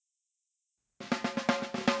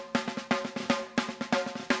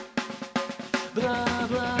Blah,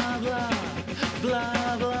 blah, blah.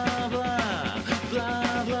 Blah, blah, blah.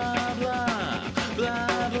 Blah, blah, blah.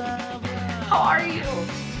 Blah, blah, blah. How are you?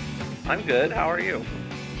 I'm good. How are you?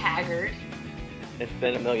 Haggard. It's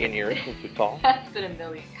been a million years since we talked. That's been a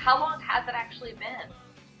million. How long has it actually been?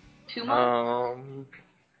 2 months?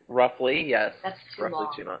 Roughly, yes. That's too roughly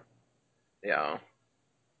long. 2 months. Yeah.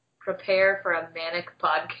 Prepare for a manic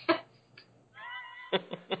podcast.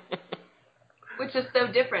 Which is so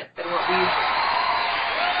different than what we used to.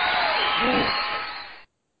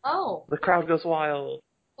 Oh. The crowd goes wild.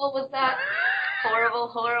 What was that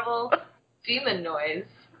horrible demon noise?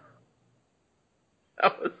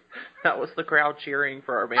 That was the crowd cheering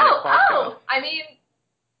for our manic podcast. I mean,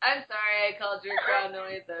 I'm sorry I called your crowd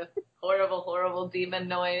noise a horrible demon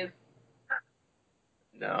noise.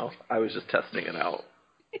 No, I was just testing it out.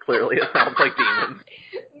 Clearly it sounds like demons.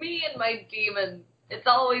 Me and my demons. It's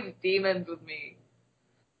always demons with me.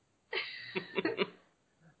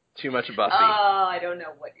 Too much Buffy. Oh, I don't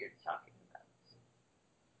know what you're talking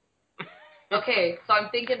about. Okay, so I'm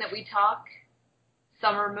thinking that we talk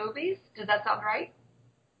summer movies. Does that sound right?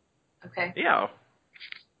 Okay. Yeah.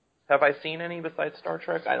 Have I seen any besides Star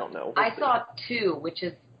Trek? I don't know. I saw 2, which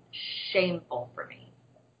is shameful for me.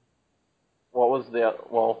 What was the...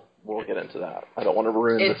 Well, we'll get into that. I don't want to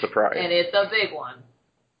ruin the surprise. And it's a big one.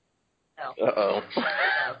 No. Uh-oh.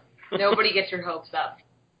 No. Nobody get your hopes up.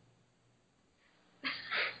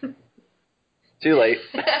 Too late.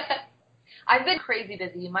 I've been crazy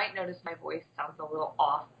busy. You might notice my voice sounds a little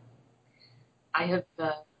off. I have...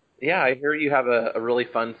 Yeah, I hear you have a really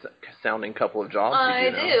fun sounding couple of jobs.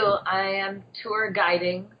 I do. I am tour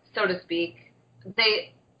guiding, so to speak.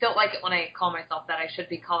 They don't like it when I call myself that. I should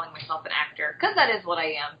be calling myself an actor, because that is what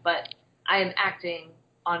I am. But I am acting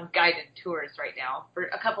on guided tours right now for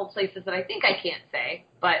a couple places that I think I can't say.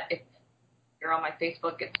 But if you're on my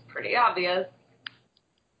Facebook, it's pretty obvious.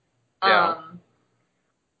 Yeah.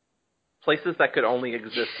 Places that could only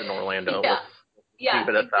exist in Orlando. Yeah. Yeah, leave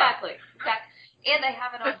it at exactly. And I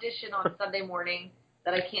have an audition on Sunday morning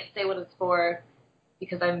that I can't say what it's for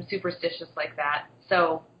because I'm superstitious like that.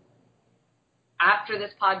 So after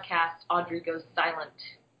this podcast, Audrey goes silent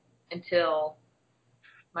until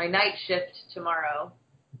my night shift tomorrow,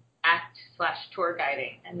 act/tour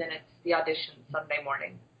guiding, and then it's the audition Sunday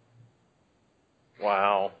morning.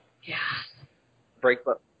 Wow. Yeah.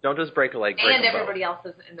 Don't just break a leg. And everybody else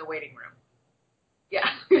is in the waiting room. Yeah.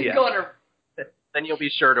 Yeah. Go on a Then you'll be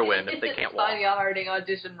sure to win if they can't walk. Tonya Harding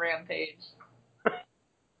audition rampage.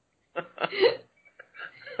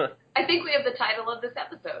 I think we have the title of this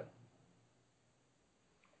episode.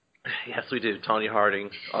 Yes, we do. Tonya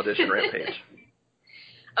Harding audition rampage.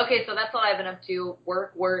 Okay, so that's what I've been up to.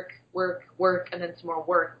 Work, and then some more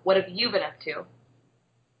work. What have you been up to?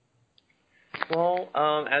 Well,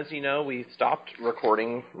 as you know, we stopped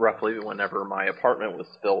recording roughly whenever my apartment was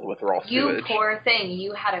filled with raw sewage. You poor thing.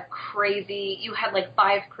 You had like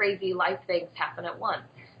 5 crazy life things happen at once.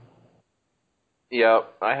 Yeah,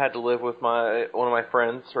 I had to live with one of my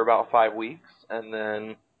friends for about 5 weeks, and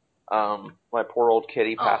then my poor old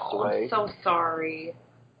kitty passed away. I'm so sorry.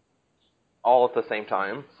 All at the same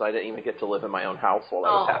time, so I didn't even get to live in my own house while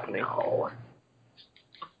that was happening. No.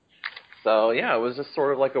 So, yeah, it was just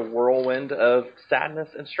sort of like a whirlwind of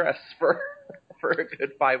sadness and stress for a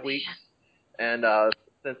good 5 weeks. And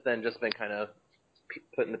since then, just been kind of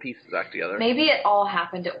putting the pieces back together. Maybe it all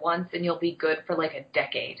happened at once and you'll be good for like a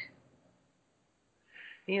decade.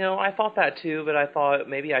 You know, I thought that too, but I thought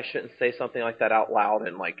maybe I shouldn't say something like that out loud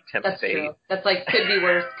and like tempt fate. That's true. That's like, could be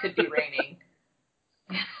worse, could be raining.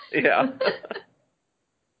 Yeah.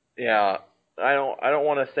 Yeah. I don't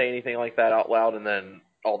want to say anything like that out loud and then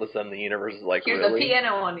all of a sudden the universe is like, Here's really? a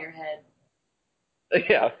piano on your head.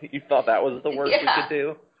 Yeah, you thought that was the worst we could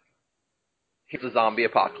do? Here's a zombie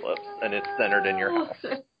apocalypse, and it's centered in your house.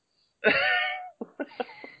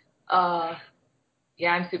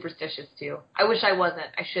 Yeah, I'm superstitious too. I wish I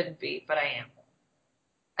wasn't. I shouldn't be, but I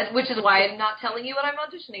am. Which is why I'm not telling you what I'm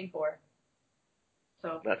auditioning for.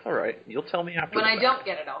 So that's all right. You'll tell me after. When I don't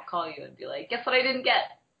get it, I'll call you and be like, guess what I didn't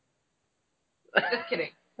get? Just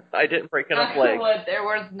kidding. I didn't break enough legs. There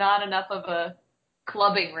was not enough of a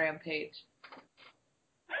clubbing rampage.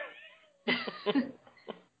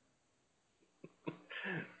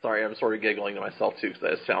 Sorry, I'm sort of giggling to myself too because I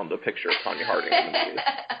just found a picture of Tonya Harding in the movie.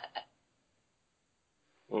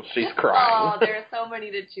 Well, she's crying. Oh, there are so many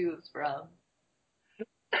to choose from.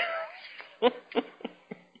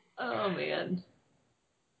 Oh, man.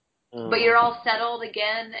 But you're all settled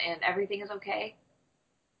again and everything is okay?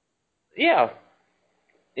 Yeah.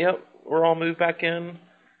 Yep, we're all moved back in.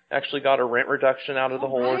 Actually got a rent reduction out of the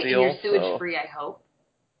whole ordeal. You're sewage free, I hope.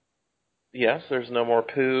 Yes, there's no more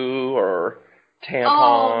poo or Oh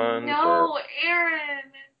tampons no,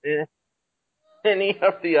 Aaron! or any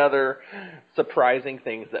of the other surprising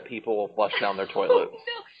things that people will flush down their toilets.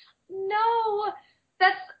 No,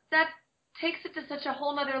 that takes it to such a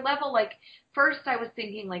whole nother level. Like, first I was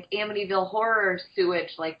thinking like Amityville horror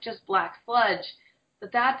sewage, like just black sludge,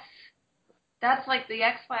 but that's like the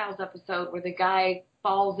X-Files episode where the guy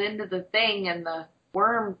falls into the thing and the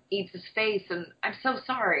worm eats his face, and I'm so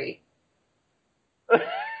sorry.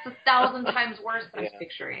 It's 1,000 times worse than I was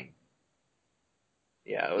picturing.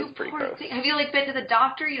 Yeah, it was pretty gross. Have you like been to the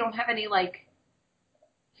doctor? You don't have any like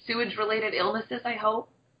sewage-related illnesses, I hope?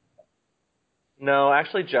 No,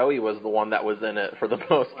 actually, Joey was the one that was in it for the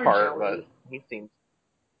most part, Joey. but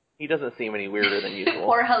he doesn't seem any weirder than usual.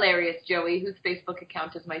 Poor hilarious Joey, whose Facebook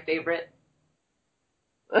account is my favorite.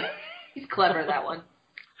 He's clever, that one.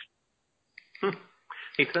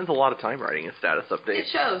 He spends a lot of time writing his status updates. It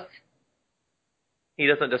shows. He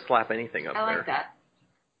doesn't just slap anything up there. I like that.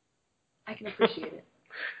 I can appreciate it.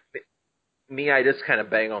 Me, I just kind of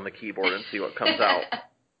bang on the keyboard and see what comes out.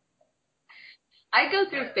 I go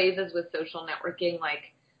through phases with social networking.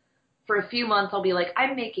 Like, for a few months, I'll be like,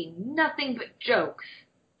 I'm making nothing but jokes.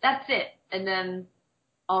 That's it. And then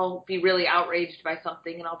I'll be really outraged by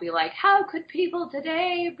something, and I'll be like, how could people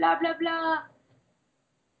today, blah, blah, blah.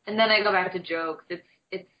 And then I go back to jokes.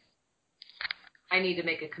 I need to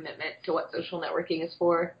make a commitment to what social networking is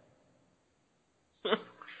for.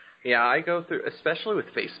 Yeah, I go through, especially with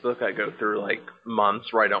Facebook, I go through like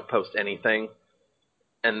months where I don't post anything.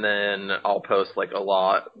 And then I'll post like a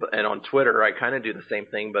lot. And on Twitter, I kind of do the same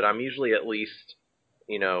thing, but I'm usually at least,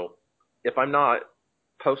 if I'm not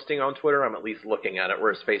posting on Twitter, I'm at least looking at it.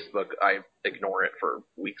 Whereas Facebook, I ignore it for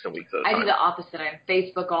weeks and weeks at a time. I do the opposite. I'm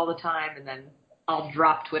Facebook all the time, and then I'll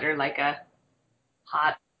drop Twitter like a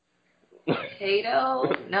hot potato.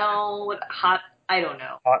 No, I don't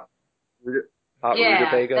know. Hot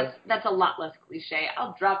rutabaga. That's a lot less cliche.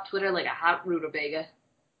 I'll drop Twitter like a hot rutabaga.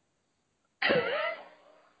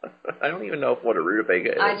 I don't even know what a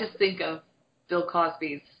rutabaga is. I just think of Bill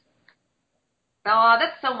Cosby's. Oh,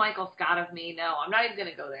 that's so Michael Scott of me. No, I'm not even going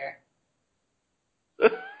to go there.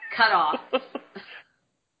 Cut off.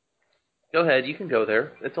 Go ahead, you can go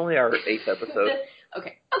there. It's only our 8th episode.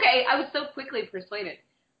 Okay, I was so quickly persuaded.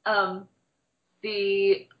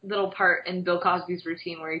 The little part in Bill Cosby's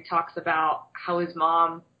routine where he talks about how his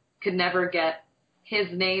mom could never get his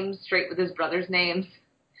name straight with his brother's names.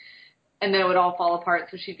 And then it would all fall apart,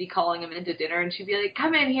 so she'd be calling him into dinner, and she'd be like,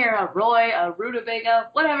 come in here, a Roy, a rutabaga,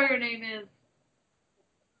 whatever your name is.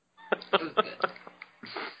 It was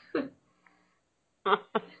good.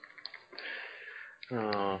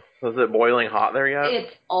 Oh, was it boiling hot there yet?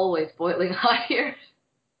 It's always boiling hot here.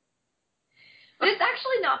 But it's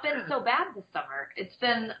actually not been so bad this summer. It's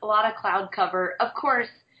been a lot of cloud cover. Of course,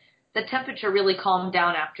 the temperature really calmed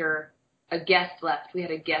down after a guest left. We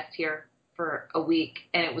had a guest here for a week,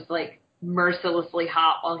 and it was like mercilessly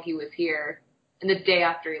hot while he was here. And the day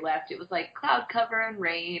after he left, it was like cloud cover and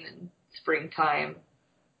rain and springtime.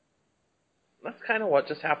 That's kind of what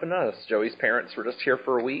just happened to us. Joey's parents were just here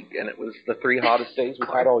for a week, and it was the 3 hottest days we've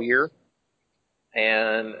had all year.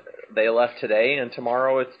 And they left today, and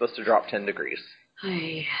tomorrow it's supposed to drop 10 degrees.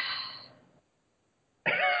 I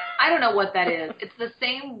don't know what that is. It's the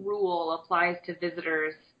same rule applies to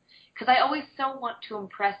visitors, because I always so want to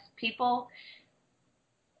impress people.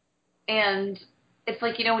 And it's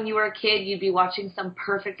like, when you were a kid, you'd be watching some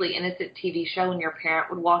perfectly innocent TV show, and your parent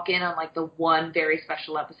would walk in on, like, the one very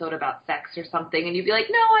special episode about sex or something, and you'd be like,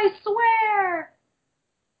 no, I swear!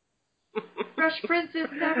 Fresh Prince is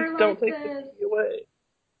never like Don't take this. the TV away.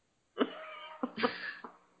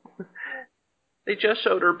 They just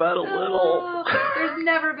showed her butt a little. There's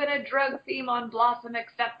never been a drug theme on Blossom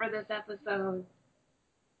except for this episode.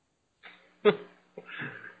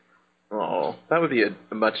 Oh, that would be a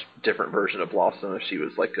much different version of Blossom if she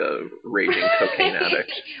was like a raging cocaine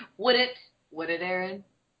addict. Would it, Aaron?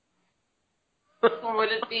 Or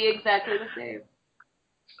would it be exactly the same?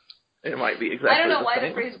 It might be exactly the same. I don't know why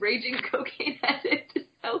the phrase raging cocaine addict is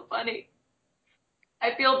so funny.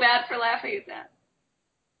 I feel bad for laughing at that.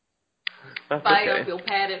 That's Buy okay. up your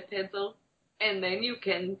pad and pencil, and then you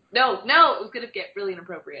can... No, it was going to get really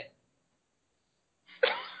inappropriate.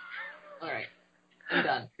 All right, I'm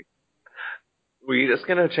done. Were you just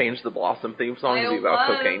going to change the Blossom theme song to be about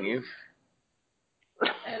cocaine use?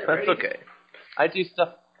 That's okay. I do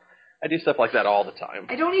stuff like that all the time.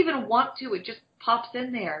 I don't even want to. It just pops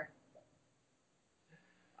in there.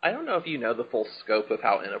 I don't know if you know the full scope of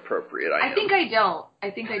how inappropriate I am. I think I don't.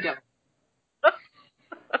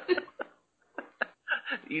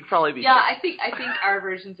 you'd probably be. Yeah, I think our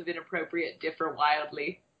versions of inappropriate differ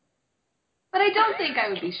wildly. But I don't think I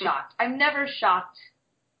would be shocked. I'm never shocked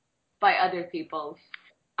by other people's.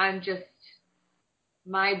 I'm just,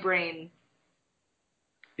 my brain.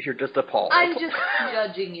 You're just appalled. I'm just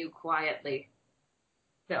judging you quietly.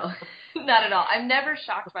 No, not at all. I'm never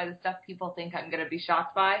shocked by the stuff people think I'm going to be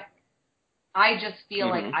shocked by. I just feel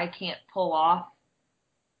like I can't pull off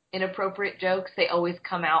inappropriate jokes. They always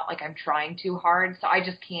come out like I'm trying too hard, so I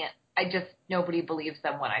just can't. Nobody believes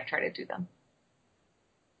them when I try to do them.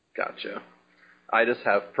 Gotcha. I just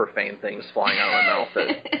have profane things flying out of my mouth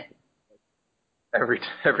that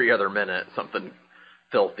every other minute something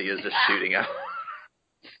filthy is just shooting out.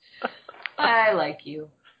 I like you.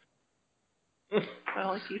 I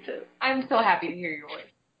like you too. I'm so happy to hear your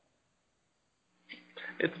voice.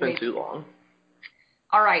 It's been too long.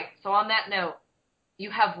 All right, so on that note,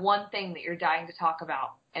 you have one thing that you're dying to talk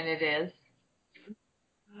about, and it is?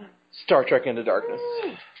 Star Trek Into Darkness.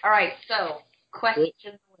 All right, so,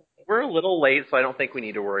 question. We're a little late, so I don't think we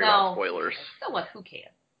need to worry about spoilers. So what? Who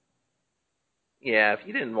cares? Yeah, if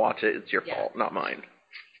you didn't watch it, it's your fault, not mine.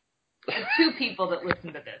 The 2 people that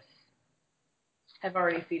listen to this have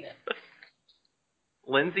already seen it.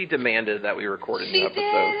 Lindsay demanded that we record a new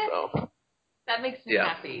episode, so that makes me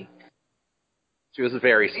happy. She was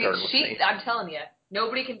very stern with me. I'm telling you,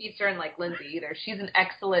 nobody can be stern like Lindsay either. She's an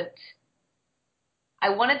excellent. I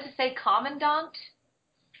wanted to say commandant,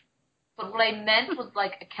 but what I meant was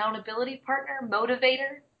like accountability partner,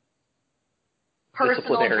 motivator,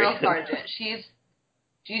 personal drill sergeant.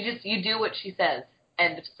 You do what she says.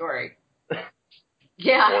 End of story.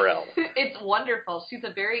 Yeah, or else. It's wonderful. She's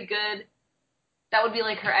a very good. That would be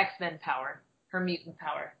like her X-Men power, her mutant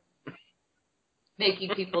power, making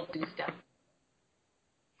people do stuff.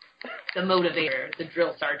 The motivator, the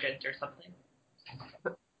drill sergeant, or something.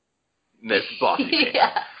 Miss Bossy.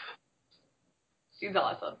 Yeah, she's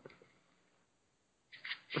awesome.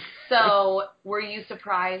 So, were you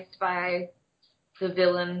surprised by the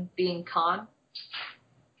villain being Khan?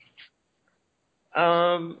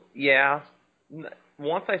 Yeah.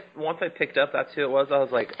 Once I picked up that's who it was, I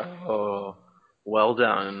was like, oh, well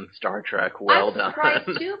done, Star Trek, well done. I was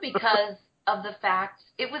surprised too because of the fact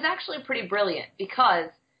it was actually pretty brilliant because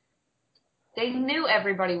they knew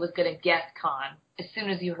everybody was going to guess Khan as soon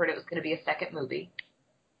as you heard it was going to be a second movie.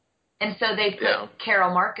 And so they put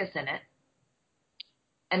Carol Marcus in it,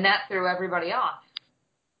 and that threw everybody off,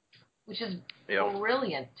 which is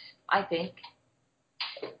brilliant, I think.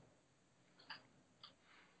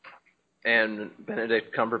 And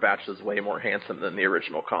Benedict Cumberbatch is way more handsome than the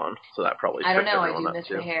original Khan, so that probably I don't know, I do miss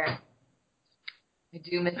the hair. I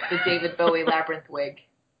do miss the David Bowie Labyrinth wig.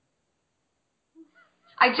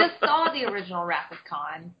 I just saw the original Wrath of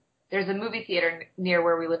Khan. There's a movie theater near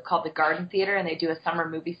where we live called the Garden Theater, and they do a summer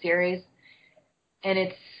movie series. And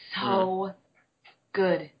it's so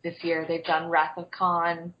good this year. They've done Wrath of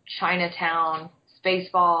Khan, Chinatown,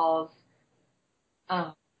 Spaceballs.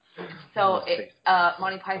 Monty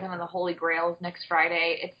Python and the Holy Grail is next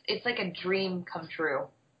Friday. It's like a dream come true.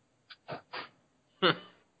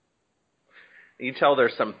 You tell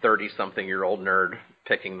there's some 30-something-year-old nerd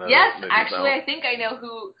picking those movies actually, out. I think I know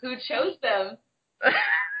who chose them.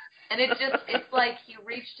 And it's like he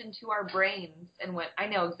reached into our brains and went, I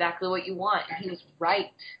know exactly what you want. And he was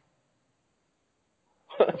right.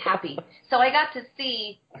 Happy. So I got to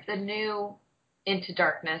see the new Into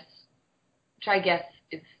Darkness, which I guess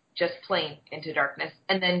is just plain Into Darkness,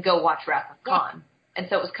 and then go watch Wrath of Khan. And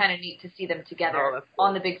so it was kind of neat to see them together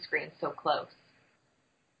on the big screen so close.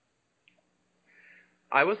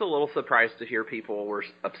 I was a little surprised to hear people were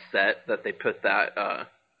upset that they put that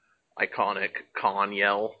iconic Khan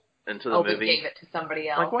yell into the movie. They gave it to somebody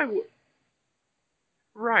else. Like, why?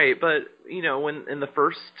 Right, but, when in the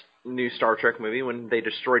first new Star Trek movie, when they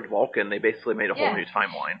destroyed Vulcan, they basically made a whole new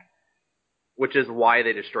timeline. Which is why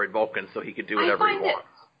they destroyed Vulcan, so he could do whatever he wants.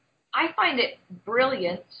 I find it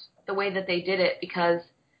brilliant the way that they did it because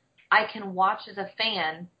I can watch as a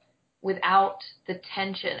fan without the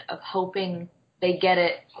tension of hoping they get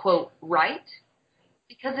it, quote, right.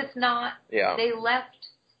 Because it's not, they left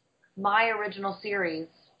my original series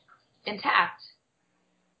intact.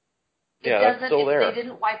 That's still there. They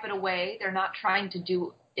didn't wipe it away. They're not trying to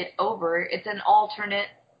do it over. It's an alternate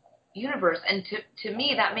universe. And to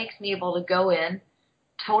me, that makes me able to go in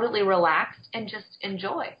totally relaxed and just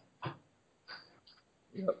enjoy.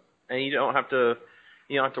 Yep. And you don't have to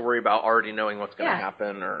worry about already knowing what's going to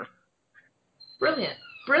happen or.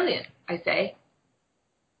 Brilliant, I say.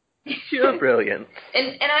 You're brilliant.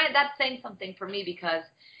 and that's saying something for me because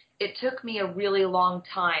it took me a really long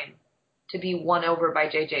time to be won over by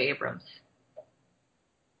J.J. Abrams.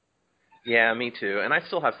 Yeah, me too. And I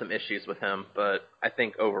still have some issues with him, but I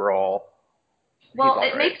think overall, Well, he's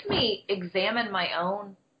it all right. makes me examine my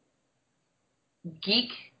own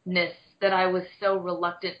geekness that I was so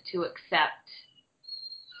reluctant to accept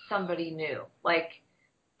somebody new. Like,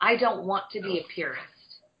 I don't want to be a purist.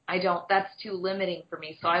 That's too limiting for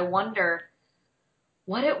me. So I wonder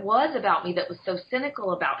what it was about me that was so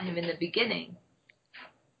cynical about him in the beginning.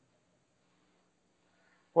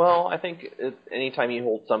 Well, I think anytime you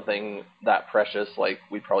hold something that precious, like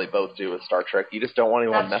we probably both do with Star Trek, you just don't want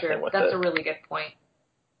anyone That's messing true. with That's it. a really good point.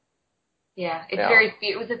 Yeah, it's Yeah.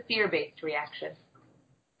 it was a fear-based reaction.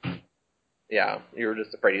 Yeah, you were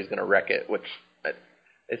just afraid he was going to wreck it, which,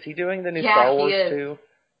 is he doing the new Yeah, Star he Wars is. too?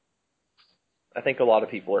 I think a lot of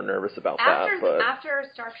people are nervous about that, but... After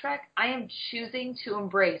Star Trek, I am choosing to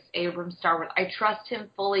embrace Abrams' Star Wars. I trust him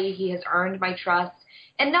fully. He has earned my trust.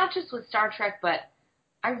 And not just with Star Trek, but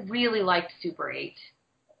I really liked Super 8.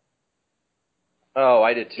 Oh,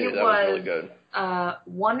 I did too. It That was really good. A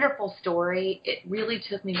wonderful story. It really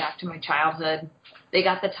took me back to my childhood. They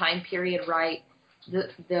got the time period right.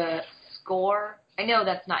 The score, I know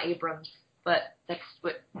that's not Abrams, but that's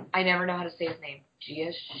what, I never know how to say his name.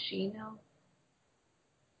 Giacchino?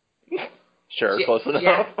 Sure, close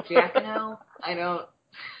enough. Giacono? I don't.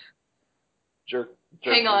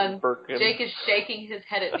 Hang on. Birkin. Jake is shaking his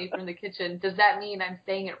head at me from the kitchen. Does that mean I'm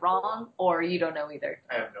saying it wrong, or you don't know either?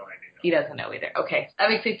 I have no idea. He doesn't know either. Okay. That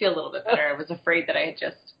makes me feel a little bit better. I was afraid that I had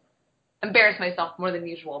just embarrassed myself more than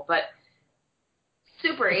usual, but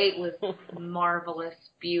Super 8 was marvelous,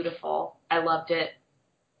 beautiful. I loved it.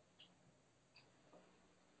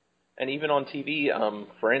 And even on TV,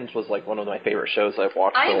 Fringe was like one of my favorite shows I've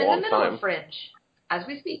watched I for am a in long the middle time. of Fringe as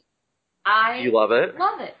we speak. Do you love it?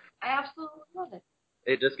 Love it. I absolutely love it.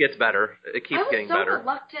 It just gets better. It keeps getting better. I was so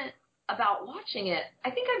reluctant about watching it. I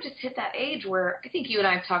think I've just hit that age where, I think you and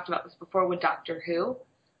I have talked about this before with Doctor Who.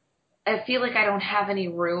 I feel like I don't have any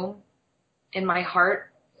room in my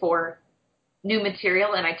heart for new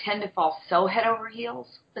material, and I tend to fall so head over heels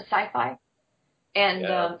with sci-fi. And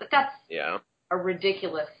but that's a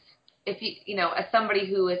ridiculous. If you know, as somebody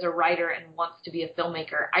who is a writer and wants to be a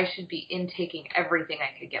filmmaker, I should be intaking everything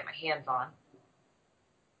I could get my hands on.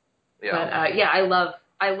 Yeah. But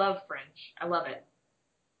I love Fringe. I love it.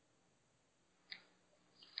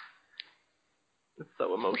 It's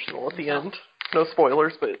so emotional at the end. No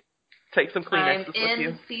spoilers, but take some Kleenexes with you. I'm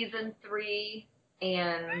in season 3,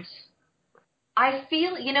 and I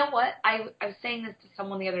feel, you know what? I was saying this to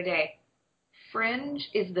someone the other day. Fringe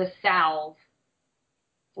is the salve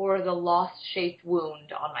for the lost-shaped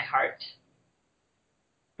wound on my heart.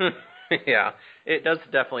 Yeah, it does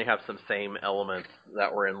definitely have some same elements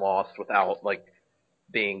that were in Lost without, like,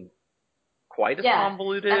 being quite as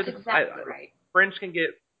convoluted. That's exactly right. Fringe can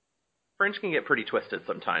get pretty twisted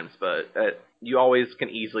sometimes, but you always can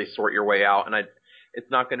easily sort your way out, and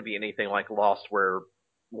it's not going to be anything like Lost where,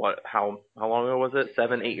 how long ago was it?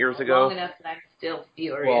 7-8 years ago? Long enough that I'm still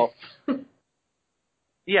furious. Well,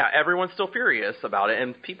 yeah, everyone's still furious about it,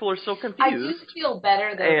 and people are still confused. I do feel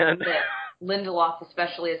better that Lindelof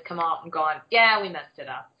especially has come out and gone, yeah, we messed it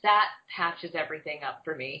up. That patches everything up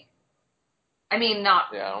for me. I mean, not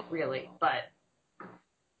really, but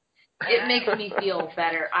it makes me feel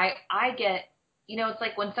better. I get, you know, it's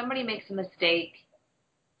like when somebody makes a mistake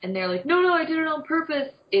and they're like, no, I did it on purpose.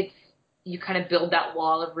 You kind of build that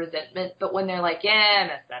wall of resentment. But when they're like, yeah, I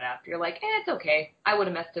messed that up, you're like, it's okay. I would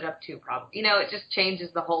have messed it up too, probably. You know, it just changes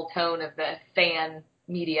the whole tone of the fan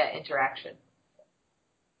media interaction.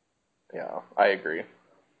 Yeah, I agree.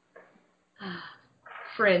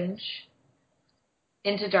 Fringe.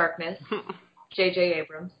 Into Darkness. J.J.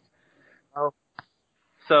 Abrams. Oh.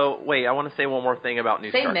 So, wait, I want to say one more thing about New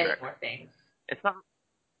Star Trek. Say many more things.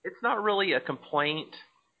 It's not really a complaint.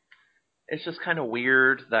 It's just kind of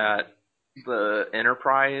weird that the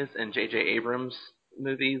Enterprise in J.J. Abrams'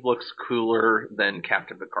 movie looks cooler than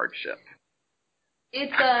Captain Picard's ship.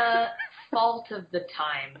 It's a fault of the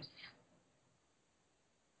times.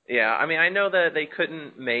 Yeah, I mean, I know that they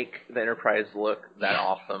couldn't make the Enterprise look that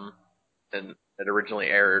awesome and it originally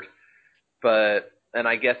aired, and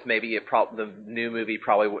I guess maybe the new movie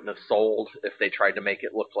probably wouldn't have sold if they tried to make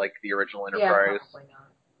it look like the original Enterprise. Yeah, probably not.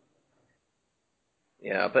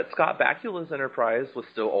 Yeah, but Scott Bakula's Enterprise was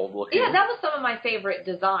still old looking. Yeah, that was some of my favorite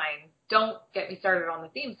design. Don't get me started on the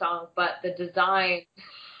theme song, but the design.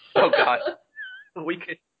 Oh God, we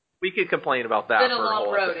could complain about that. It's been a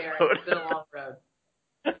long road, Aaron. It's been a long road.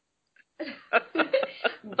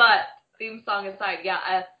 But theme song aside,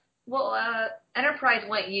 Enterprise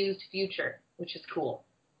went used future, which is cool,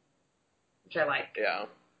 which I like. Yeah.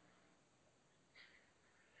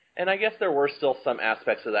 And I guess there were still some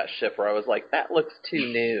aspects of that ship where I was like, that looks too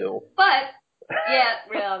new. But,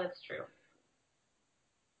 yeah, that's true.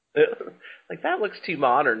 Like, that looks too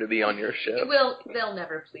modern to be on your ship. They'll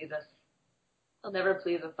never please us. They'll never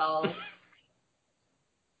please us all.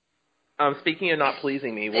 Speaking of not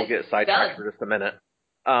pleasing me, we'll get sidetracked for just a minute.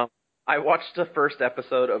 I watched the first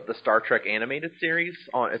episode of the Star Trek animated series. It's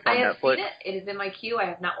on Netflix. I have seen it. It is in my queue. I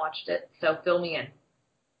have not watched it, so fill me in.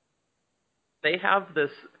 They have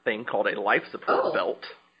this thing called a life support belt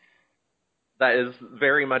that is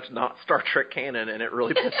very much not Star Trek canon, and it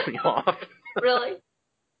really pissed me off. Really?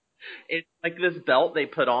 It's like this belt they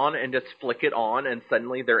put on and just flick it on, and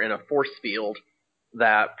suddenly they're in a force field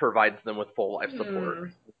that provides them with full life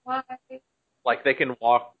support. Why? Like they can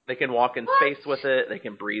walk in space with it. They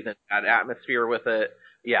can breathe in that atmosphere with it.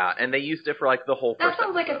 Yeah, and they used it for like the whole. That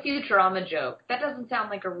sounds like a Futurama joke. That doesn't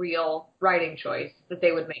sound like a real writing choice that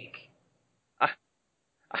they would make.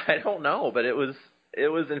 I don't know, but it was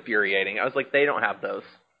infuriating. I was like, they don't have those.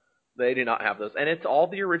 They do not have those, and it's all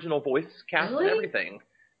the original voice cast and everything.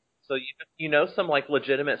 So you know some like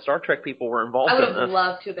legitimate Star Trek people were involved in this. I would have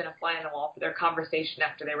loved to have been a fly on the wall for their conversation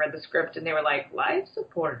after they read the script and they were like, life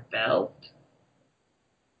support belt.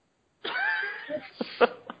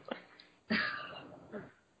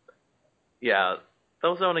 Yeah,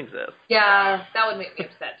 those don't exist. Yeah, that would make me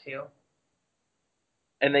upset too.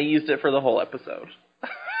 And they used it for the whole episode.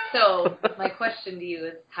 So, my question to you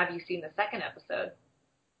is, have you seen the second episode?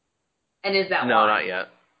 And is that No, why? not yet.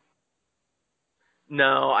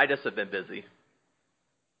 No, I just have been busy.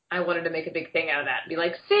 I wanted to make a big thing out of that and be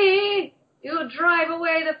like, see, you'll drive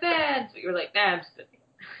away the fence. But you were like, nah, I'm just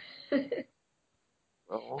busy.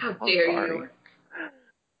 Oh, How dare you?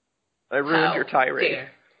 I ruined your tirade. How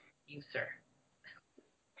dare you, sir.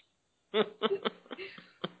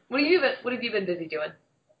 What have you been busy doing?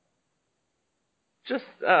 Just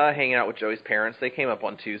hanging out with Joey's parents. They came up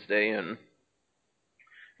on Tuesday, and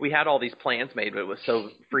we had all these plans made, but it was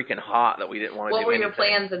so freaking hot that we didn't want to do anything. What were your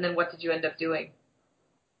plans, and then what did you end up doing?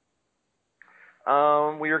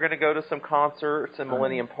 We were going to go to some concerts in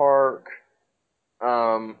Millennium Park.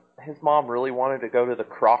 His mom really wanted to go to the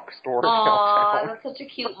Croc store downtown. That's such a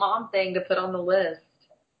cute mom thing to put on the list.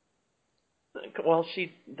 Well,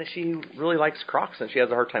 she really likes Crocs, and she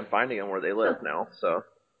has a hard time finding them where they live now. So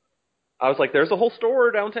I was like, "There's a whole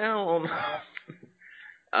store downtown."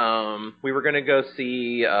 We were gonna go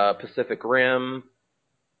see Pacific Rim,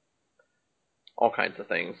 all kinds of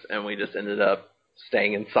things, and we just ended up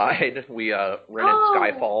staying inside. We rented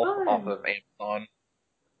Skyfall off of Amazon.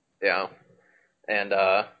 Yeah, and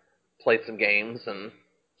played some games, and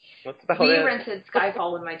that's about it. We rented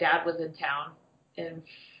Skyfall when my dad was in town in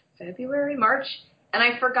February, March, and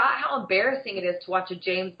I forgot how embarrassing it is to watch a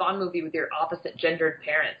James Bond movie with your opposite gendered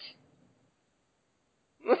parent.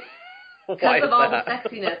 Because of all the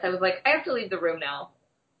sexiness, I was like, I have to leave the room now.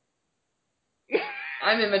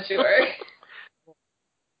 I'm immature.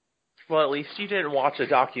 Well, at least you didn't watch a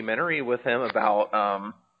documentary with him about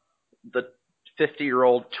the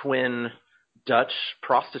 50-year-old twin Dutch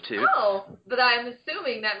prostitutes. Oh, but I'm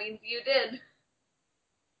assuming that means you did.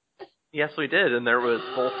 Yes, we did, and there was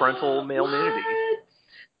full frontal male nudity.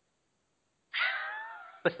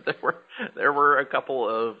 There were a couple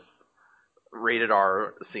of rated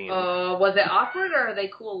R scenes. Was it awkward, or are they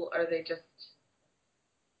cool? Or are they just...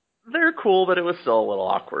 They're cool, but it was still a little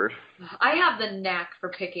awkward. I have the knack for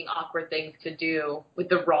picking awkward things to do with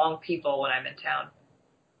the wrong people when I'm in town.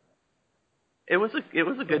 It was a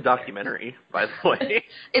good documentary, by the way.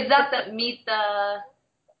 Is that Meet the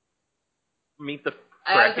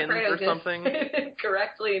Krakens or something?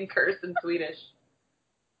 Correctly in curse in Swedish.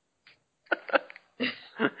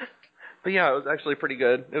 But yeah, it was actually pretty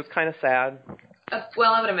good. It was kind of sad.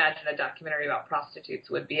 Well, I would imagine a documentary about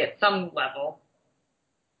prostitutes would be at some level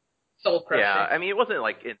soul crushing. Yeah, I mean, it wasn't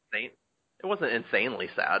like insane. It wasn't insanely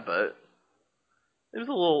sad, but it was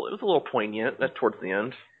a little poignant towards the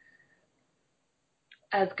end.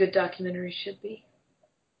 As good documentaries should be.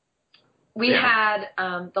 We had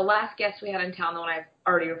the last guest we had in town, the one I've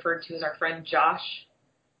already referred to, is our friend Josh,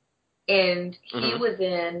 and he was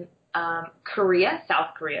in Korea,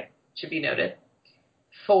 South Korea, should be noted,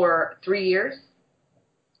 for 3 years.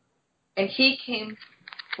 And he came...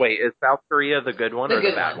 Wait, is South Korea the good one or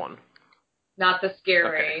the bad one? Not the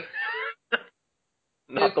scary... Okay.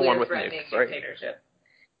 Not the one with nukes, right? Dictatorship.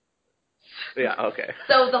 Yeah, okay.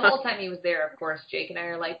 So the whole time he was there, of course, Jake and I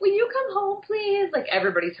are like, will you come home, please? Like,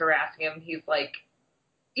 everybody's harassing him. He's like,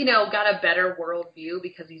 got a better world view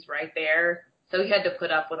because he's right there. So he had to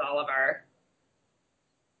put up with all of our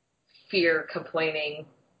fear complaining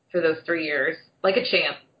for those 3 years, like a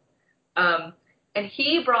champ. And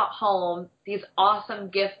he brought home these awesome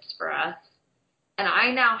gifts for us. And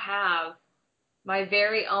I now have my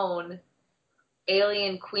very own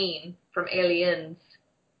alien queen from Aliens.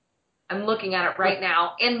 I'm looking at it right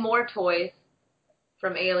now. And more toys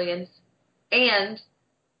from Aliens. And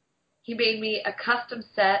he made me a custom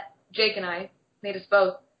set. Jake and I made us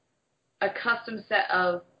both a custom set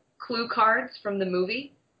of Clue cards from the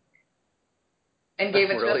movie. And gave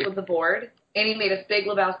it to us with the board. And he made us Big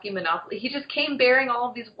Lebowski Monopoly. He just came bearing all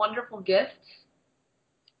of these wonderful gifts.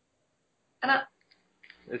 And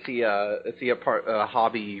Is he a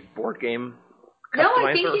hobby board game customizer? No,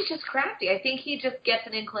 I think he's just crafty. I think he just gets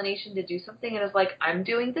an inclination to do something and is like, I'm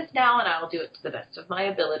doing this now and I'll do it to the best of my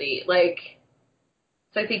ability. Like,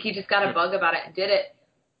 so I think he just got a bug about it and did it.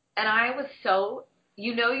 And I was so,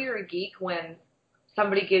 you're a geek when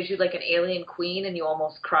somebody gives you like an alien queen and you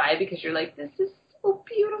almost cry because you're like, this is so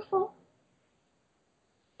beautiful.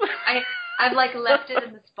 I've like left it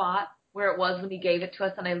in the spot where it was when he gave it to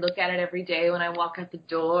us, and I look at it every day when I walk out the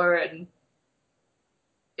door, and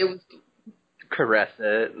it was caress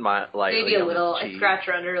it, lightly. Maybe a little. I scratch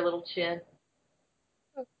her under her little chin.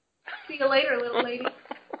 See you later, little lady.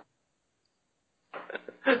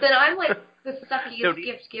 But then I'm like the suckiest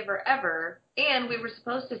gift giver ever, and we were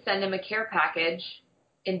supposed to send him a care package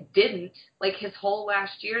and didn't. Like his whole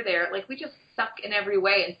last year there, like we just suck in every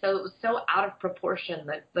way, and so it was so out of proportion,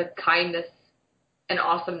 the kindness and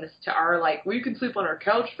awesomeness to our, like, we can sleep on our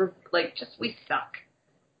couch for, like, just, we suck.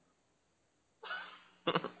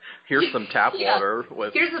 Here's some tap water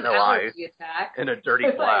with Here's an no allergy ice attack. and a dirty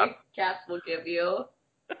flap. Like cats will give you.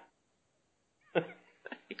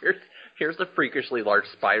 Here's a freakishly large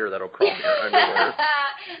spider that'll crawl in your underwear.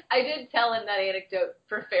 I did tell him that anecdote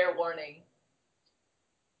for fair warning.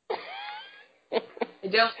 I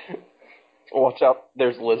don't... Watch out,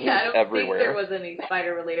 there's lizards everywhere. I don't think there was any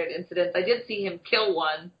spider-related incidents. I did see him kill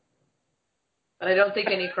one, but I don't think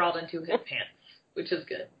any crawled into his pants, which is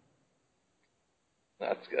good.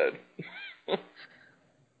 That's good.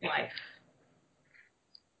 Life.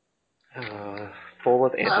 Full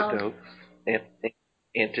of antidotes.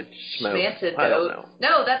 Anti-smoke. Antidote. I don't know.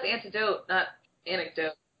 No, that's antidote, not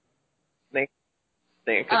anecdote.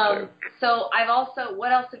 Antidote. So I've also,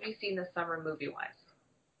 what else have you seen this summer movie-wise?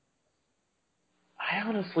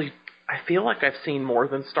 I feel like I've seen more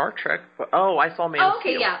than Star Trek. But, I saw Man of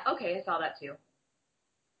Steel. Yeah. Okay, I saw that too.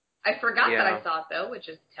 I forgot that I saw it, though, which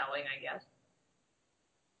is telling, I guess.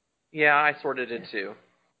 Yeah, I sort of did, too.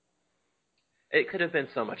 It could have been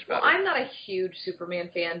so much better. Well, I'm not a huge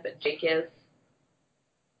Superman fan, but Jake is.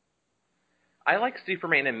 I like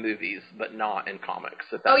Superman in movies, but not in comics.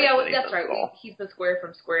 If that that's right. He's the Square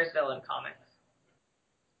from Squaresville in comics.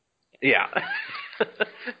 Yeah.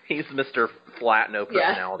 He's Mr. Flat, no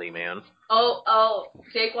personality man. Oh,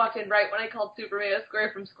 Jake walked in right when I called Superman a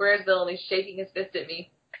Square from Squaresville, and he's shaking his fist at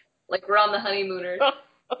me. Like we're on the honeymooners.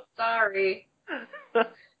 Sorry.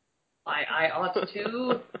 I ought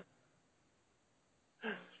to.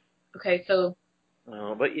 Okay, so...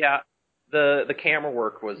 but yeah, the camera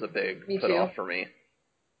work was a big put-off for me.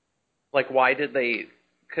 Like,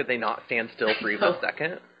 could they not stand still for even a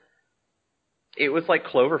second? It was like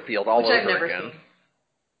Cloverfield all over again. Which I've never seen.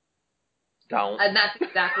 Don't. And that's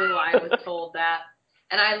exactly why I was told that.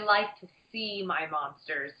 And I like to see my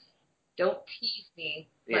monsters. Don't tease me.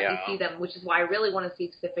 Let me see them, which is why I really want to see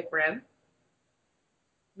Pacific Rim.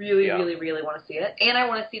 Really, really, really want to see it. And I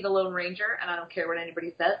want to see The Lone Ranger, and I don't care what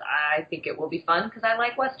anybody says. I think it will be fun because I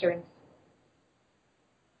like Westerns.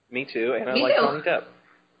 Me too, and I like Johnny Depp.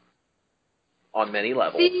 On many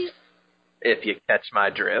levels. See? If you catch my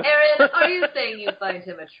drift. Aaron, are you saying you find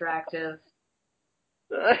him attractive?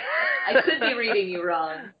 I could be reading you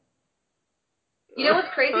wrong. You know what's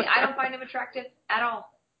crazy? I don't find him attractive at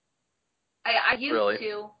all. I used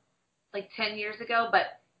to, like 10 years ago, but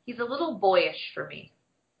he's a little boyish for me.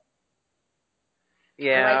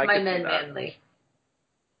 Yeah, I like my men manly.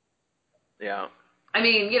 Yeah. I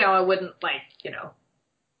mean, I wouldn't,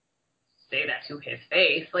 say that to his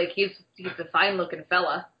face. Like, he's a fine-looking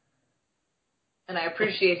fella. And I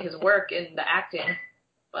appreciate his work in the acting,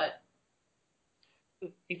 but...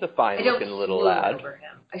 He's a fine-looking little lad. Over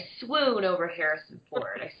him. I swoon over Harrison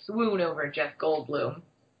Ford. I swoon over Jeff Goldblum.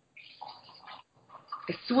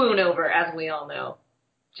 I swoon over, as we all know,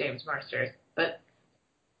 James Marsters. But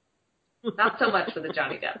not so much for the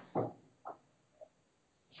Johnny Depp.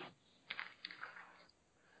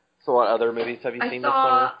 So what other movies have you seen this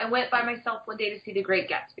summer? I went by myself one day to see The Great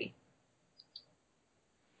Gatsby.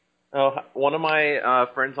 Oh, one of my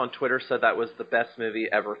friends on Twitter said that was the best movie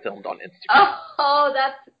ever filmed on Instagram. Oh,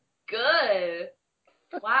 that's good.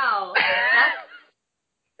 Wow.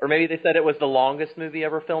 Or maybe they said it was the longest movie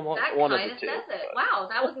ever filmed. That One of kind the of two. says it. Wow,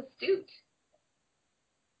 that was astute.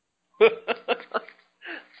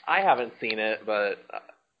 I haven't seen it, but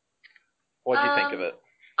what do you think of it?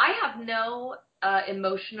 I have no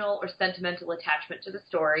emotional or sentimental attachment to the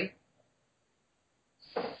story.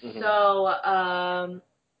 Mm-hmm. So,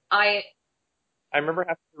 I remember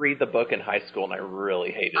having to read the book in high school, and I really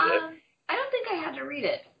hated it. I don't think I had to read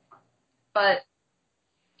it, but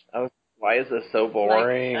why is this so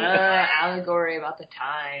boring? Allegory about the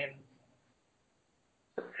time.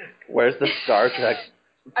 Where's the Star Trek?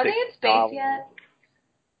 Are they in space yet?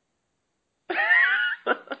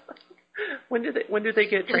 When did they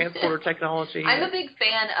get transporter technology? I'm a big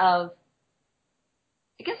fan of.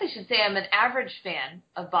 I guess I should say I'm an average fan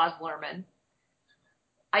of Baz Luhrmann.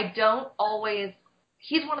 I don't always.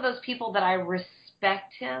 He's one of those people that I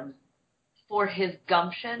respect him for his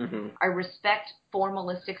gumption. Mm-hmm. I respect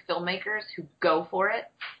formalistic filmmakers who go for it.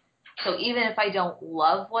 So even if I don't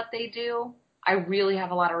love what they do, I really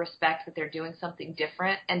have a lot of respect that they're doing something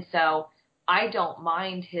different. And so I don't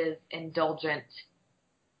mind his indulgent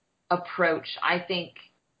approach. I think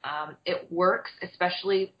it works,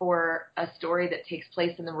 especially for a story that takes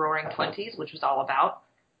place in the Roaring '20s, which was all about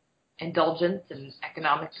indulgence and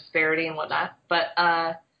economic disparity and whatnot. But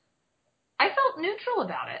I felt neutral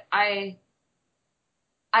about it. I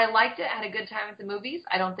liked it. I had a good time at the movies.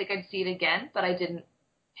 I don't think I'd see it again, but I didn't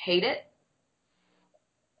hate it.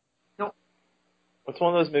 Nope. It's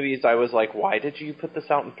one of those movies I was like, why did you put this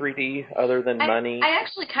out in 3D other than money? I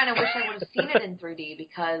actually kind of wish I would have seen it in 3D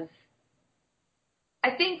because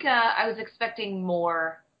I think I was expecting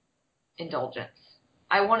more indulgence.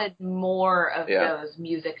 I wanted more of those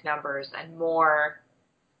music numbers and more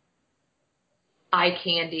eye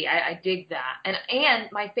candy. I dig that. And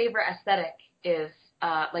my favorite aesthetic is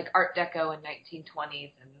like Art Deco and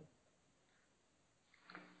 1920s, and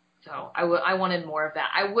so I wanted more of that.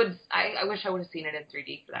 I wish I would have seen it in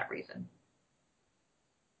 3D for that reason.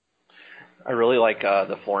 I really like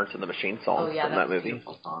the Florence and the Machine song from that movie. That's a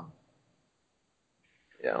beautiful song.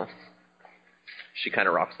 Yeah. She kind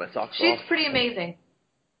of rocks my socks off. She's pretty amazing.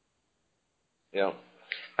 Yeah.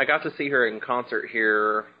 I got to see her in concert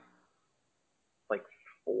here like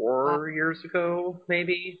 4 years ago,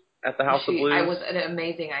 maybe, at the House of Blues. I was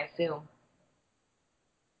amazing, I assume.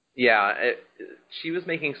 Yeah, she was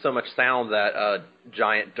making so much sound that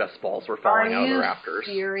giant dust balls were falling out of the rafters.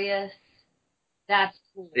 Are you serious? That's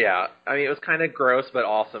cool. Yeah, I mean, it was kind of gross, but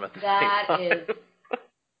awesome at the same time.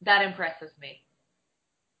 That impresses me.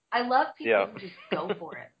 I love people who just go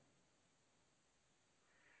for it.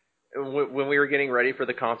 When we were getting ready for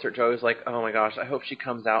the concert, Joe was like, "Oh my gosh, I hope she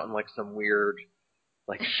comes out in like some weird,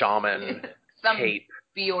 like shaman cape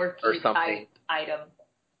Bjorky or something type item."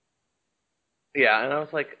 Yeah, and I was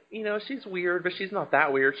like, she's weird, but she's not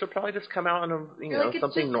that weird. She'll probably just come out in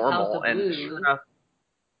something normal. And sure enough,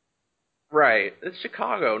 right, it's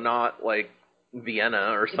Chicago, not like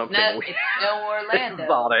Vienna or something weird. It's no Orlando.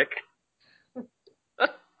 Exotic.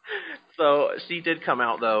 So she did come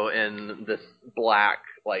out though in this black,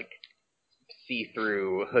 like,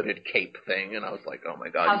 see-through hooded cape thing, and I was like, oh my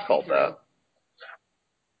god, you called that.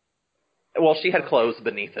 Well, she had clothes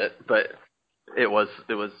beneath it, but it was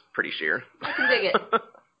pretty sheer. I can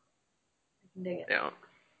dig it. Yeah.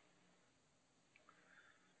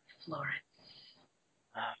 Florence.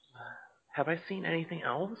 Have I seen anything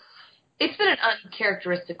else? It's been an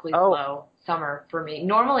uncharacteristically slow summer for me.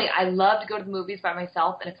 Normally, I love to go to the movies by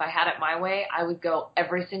myself, and if I had it my way, I would go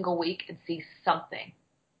every single week and see something.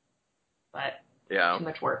 But too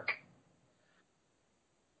much work.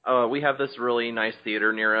 We have this really nice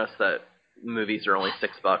theater near us that movies are only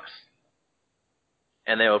 $6.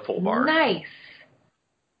 And they have a full bar. Nice.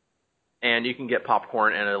 And you can get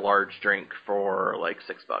popcorn and a large drink for like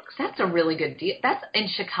 $6. That's a really good deal. That's in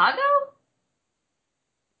Chicago?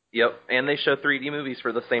 Yep, and they show 3D movies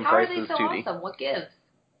for the same price as 2D. How are they so awesome? What gives?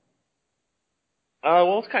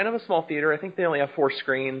 Well, it's kind of a small theater. I think they only have 4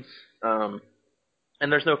 screens.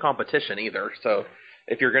 And there's no competition either. So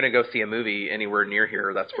if you're going to go see a movie anywhere near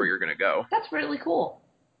here, that's where you're going to go. That's really cool.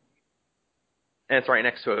 And it's right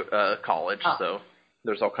next to a college, so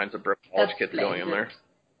there's all kinds of college kids going in there.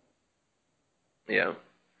 Yeah.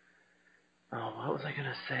 Oh, what was I going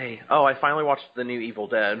to say? Oh, I finally watched the new Evil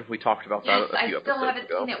Dead. We talked about that a few episodes ago. I still haven't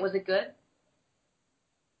seen it. Was it good?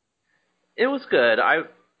 It was good.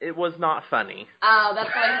 It was not funny. Oh, that's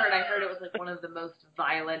what I heard. I heard it was like one of the most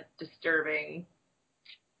violent, disturbing.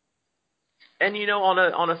 And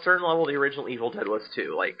on a certain level, the original Evil Dead was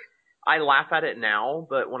too. Like, I laugh at it now,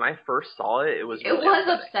 but when I first saw it, it was really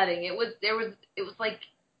upsetting. It was like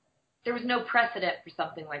there was no precedent for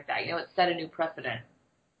something like that. It set a new precedent.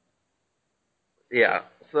 Yeah.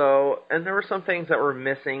 So, and there were some things that were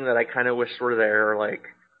missing that I kind of wished were there. Like,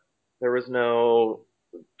 there was no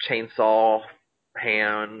chainsaw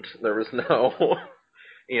hand. There was no,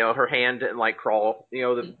 her hand didn't like crawl.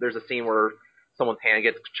 There's a scene where someone's hand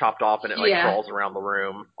gets chopped off and it like Yeah. crawls around the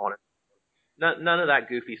room on it. None of that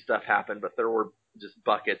goofy stuff happened, but there were just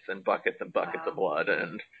buckets and buckets and buckets of blood.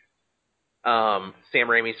 And Sam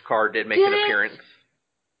Raimi's car did make an appearance.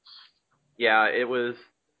 Yeah, it was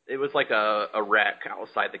like a wreck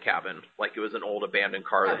outside the cabin. Like it was an old abandoned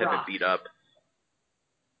car that had been beat up.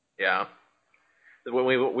 Yeah. When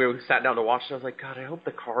we sat down to watch it, I was like, God, I hope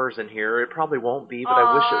the car's in here. It probably won't be, but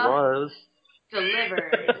I wish it was.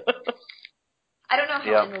 Delivered. I don't know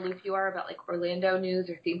how in the loop you are about like Orlando news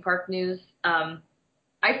or theme park news.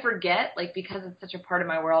 I forget, like, because it's such a part of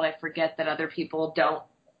my world, I forget that other people don't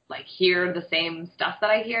like hear the same stuff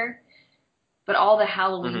that I hear. But all the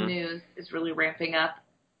Halloween news is really ramping up,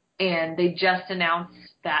 and they just announced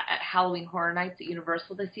that at Halloween Horror Nights at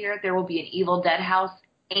Universal this year, there will be an Evil Dead house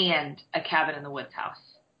and a Cabin in the Woods house.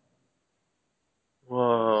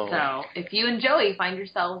 Whoa. So if you and Joey find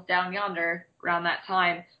yourselves down yonder around that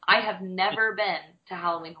time, I have never been to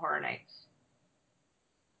Halloween Horror Nights.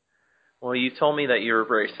 Well, you told me that you were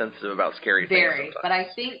very sensitive about scary things. Very, but I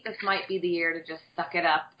think this might be the year to just suck it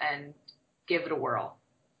up and give it a whirl.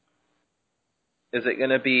 Is it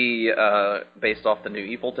going to be based off the new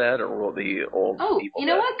Evil Dead, or will it be old Evil Dead? Oh, you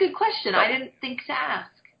know what? Good question. I didn't think to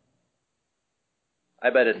ask. I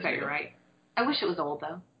bet it's Okay, you're right. I wish it was old,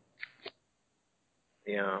 though.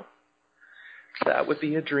 Yeah. That would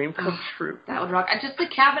be a dream come true. That would rock. And just the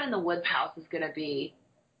Cabin in the Woods house is going to be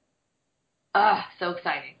so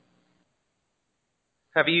exciting.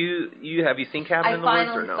 Have you seen Cabin in the Woods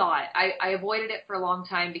or no? I finally saw it. I avoided it for a long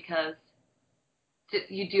time because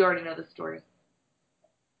you already know the story.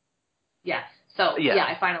 Yes. So, yeah,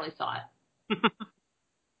 I finally saw it.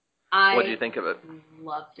 What did you think of it?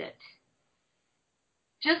 Loved it.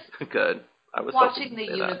 Just good. I was watching the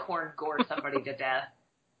unicorn gore somebody to death.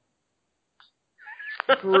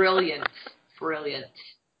 Brilliant. Brilliant.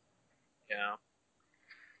 Yeah.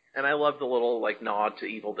 And I love the little, like, nod to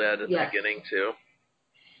Evil Dead at the beginning, too.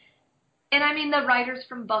 And, I mean, the writers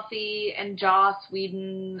from Buffy and Joss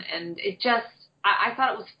Whedon, and it just, I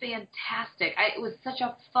thought it was fantastic. It was such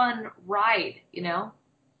a fun ride, you know?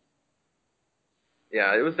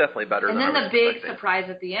 Yeah, it was definitely better than I was expecting. And then the big surprise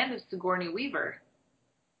at the end is Sigourney Weaver.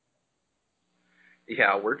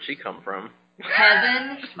 Yeah, where'd she come from?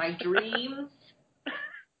 Heaven, my dreams.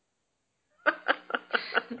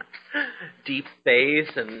 Deep space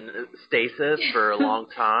and stasis for a long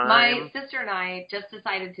time. My sister and I just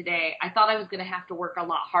decided today, I thought I was going to have to work a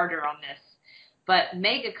lot harder on this, but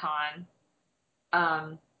MegaCon,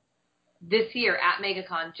 this year at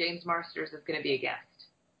MegaCon, James Marsters is going to be a guest.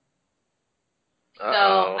 So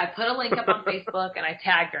I put a link up on Facebook and I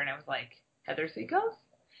tagged her and I was like, Heather Seacos?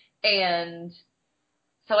 And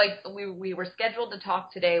so we were scheduled to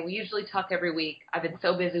talk today. We usually talk every week. I've been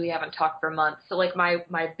so busy we haven't talked for months. So like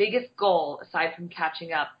my biggest goal, aside from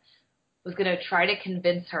catching up, was going to try to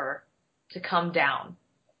convince her to come down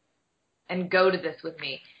and go to this with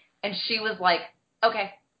me. And she was like,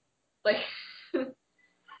 okay. Like, it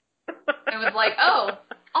was like, oh,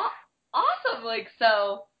 awesome. Like,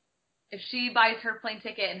 so if she buys her plane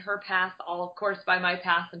ticket and her pass, I'll of course buy my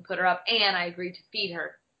pass and put her up. And I agreed to feed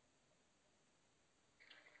her.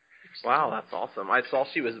 Wow, that's awesome. I saw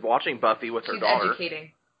she was watching Buffy with her daughter. She's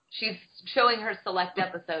educating. She's showing her select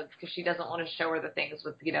episodes because she doesn't want to show her the things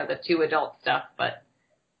with, the 2 adult stuff, but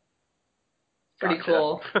pretty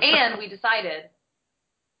cool. And we decided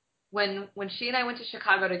when she and I went to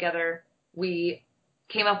Chicago together, we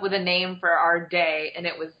came up with a name for our day, and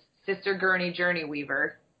it was Sister Gurney Journey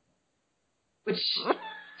Weaver, which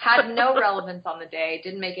had no relevance on the day,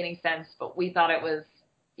 didn't make any sense, but we thought it was,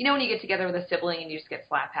 when you get together with a sibling and you just get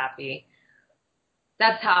slap happy.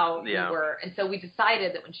 That's how we were. And so we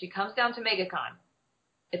decided that when she comes down to MegaCon,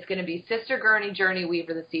 it's going to be Sister Gurney Journey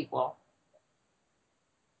Weaver, the sequel.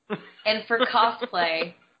 And for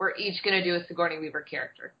cosplay, we're each going to do a Sigourney Weaver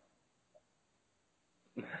character.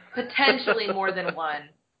 Potentially more than one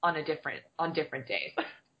on different days.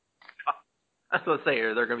 I was going to say,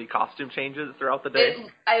 are there going to be costume changes throughout the day?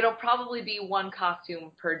 It'll probably be one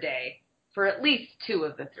costume per day for at least 2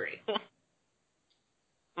 of the 3.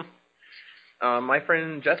 My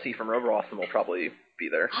friend Jesse from Rover Awesome will probably be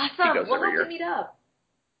there. Awesome. We'll have to meet up.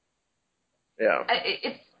 Yeah.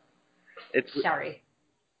 It's sorry.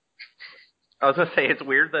 I was going to say, it's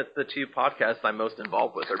weird that the 2 podcasts I'm most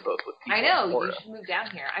involved with are both with people. I know. You should move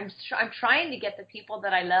down here. I'm trying to get the people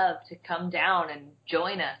that I love to come down and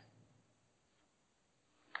join us.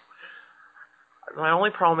 My only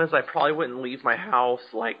problem is I probably wouldn't leave my house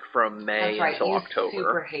like from May That's right. until You October.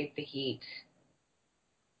 super hate the heat.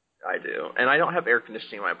 I do, and I don't have air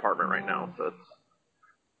conditioning in my apartment right now, so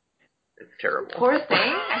it's terrible. Poor thing.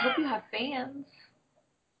 I hope you have fans.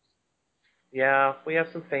 Yeah, we have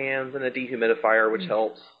some fans and a dehumidifier, which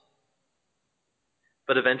helps.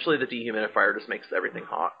 But eventually, the dehumidifier just makes everything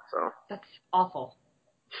hot. So That's awful.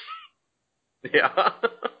 yeah,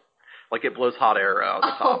 like it blows hot air out of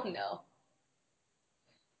the top. Oh no.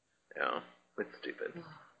 Yeah, it's stupid.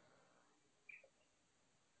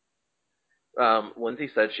 Lindsay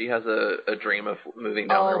said she has a dream of moving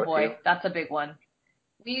down there with you. Oh boy, that's a big one.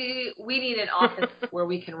 We need an office where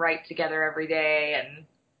we can write together every day and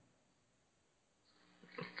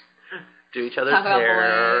Do each other's talk about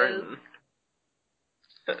hair boys.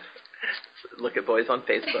 and look at boys on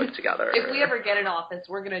Facebook together. If we ever get an office,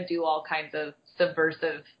 we're gonna do all kinds of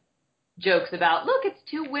subversive jokes about, look, it's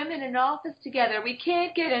two women in an office together. We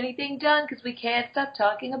can't get anything done because we can't stop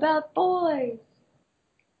talking about boys.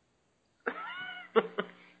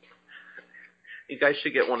 You guys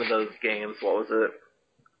should get one of those games. What was it?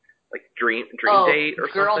 Like Dream Date or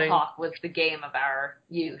Girl something? Talk was the game of our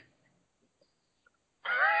youth.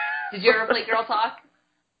 Did you ever play Girl Talk?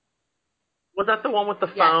 Was that the one with the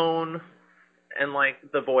Yes. phone? And like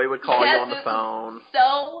the boy would call you on the phone.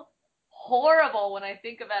 So horrible when I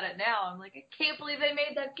think about it now. I'm like, I can't believe they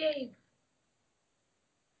made that game.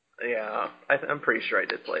 Yeah, I'm pretty sure I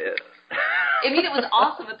did play it. I mean, it was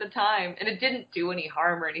awesome at the time, and it didn't do any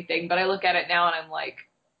harm or anything, but I look at it now and I'm like,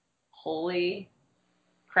 holy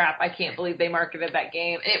crap, I can't believe they marketed that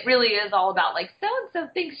game. And it really is all about, like, so-and-so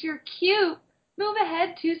thinks you're cute. Move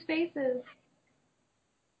ahead 2 spaces.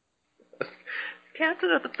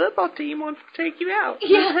 Captain of the football team wants to take you out.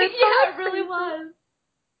 Yeah, it really was.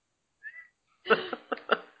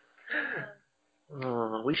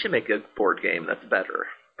 We should make a board game that's better,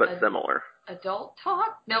 but similar. Adult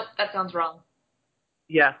Talk? Nope, that sounds wrong.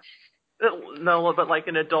 Yeah. No, but like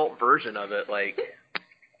an adult version of it. Like,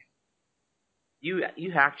 you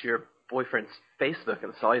hacked your boyfriend's Facebook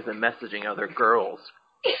and saw he's been messaging other girls.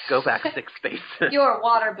 Go back 6 spaces. Your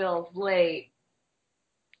water bill's late.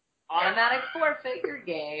 Automatic forfeit your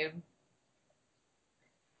game.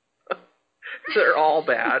 They're all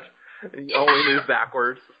bad. You only move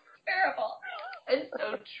backwards. Terrible. It's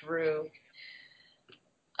so true.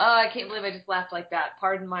 Oh, I can't believe I just laughed like that.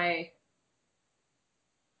 Pardon my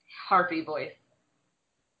harpy voice.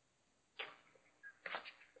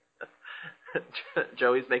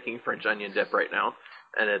 Joey's making French onion dip right now,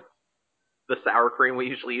 and the sour cream we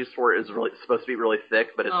usually use for it is really supposed to be really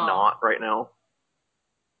thick, but it's not right now.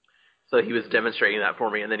 So he was demonstrating that for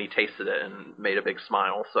me, and then he tasted it and made a big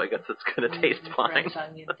smile. So I guess it's gonna taste fine. French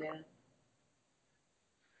onion dip.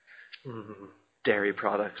 Dairy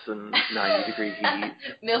products and 90-degree heat.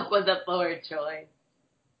 Milk was a poor choice.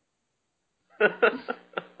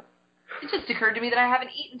 It just occurred to me that I haven't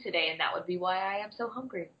eaten today, and that would be why I am so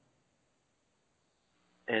hungry.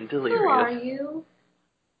 And delirious. Who are you?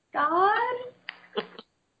 God?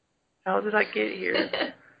 How did I get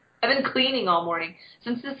here? I've been cleaning all morning.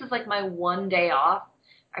 Since this is like my one day off,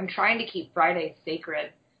 I'm trying to keep Friday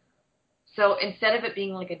sacred. So instead of it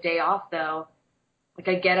being like a day off, though, like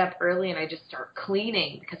I get up early and I just start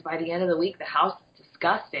cleaning because by the end of the week the house is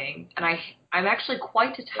disgusting. And I'm actually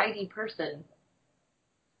quite a tidy person.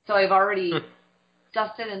 So I've already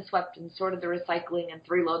dusted and swept and sorted the recycling and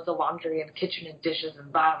 3 loads of laundry and kitchen and dishes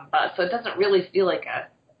and blah, blah, blah. So it doesn't really feel like a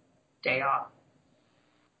day off.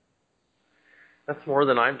 That's more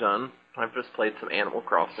than I've done. I've just played some Animal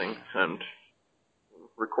Crossing and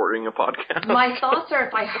recording a podcast. My thoughts are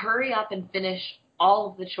if I hurry up and finish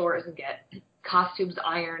all of the chores and get costumes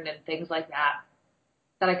ironed and things like that,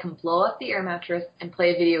 that I can blow up the air mattress and play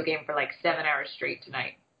a video game for like 7 hours straight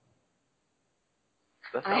tonight.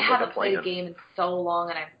 I haven't played a game in so long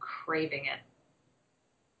and I'm craving it.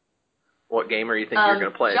 What game are you thinking you're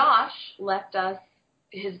going to play? Josh left us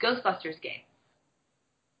his Ghostbusters game.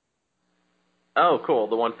 Oh, cool.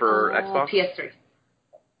 The one for Xbox? PS3.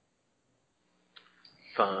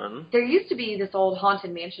 Fun. There used to be this old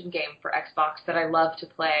Haunted Mansion game for Xbox that I love to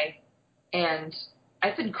play, and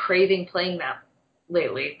I've been craving playing that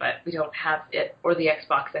lately, but we don't have it or the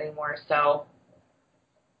Xbox anymore, so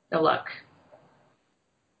no luck.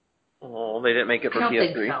 Oh, they didn't make it for PS3? I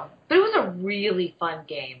don't think so. But it was a really fun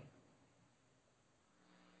game.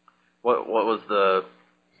 What was the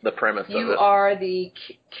premise of it? You are the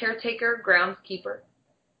caretaker groundskeeper,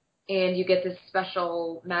 and you get this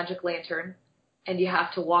special magic lantern, and you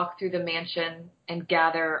have to walk through the mansion and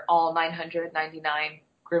gather all 999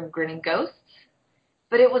 grim grinning ghosts.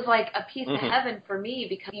 But it was like a piece of Mhm. heaven for me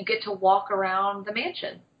because you get to walk around the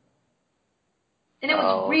mansion. And it was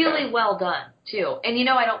Oh, okay. really well done, too. And you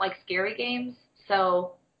know I don't like scary games,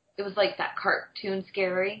 so it was like that cartoon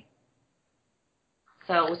scary.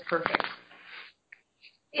 So it was perfect.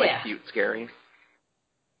 Like Yeah. cute, scary.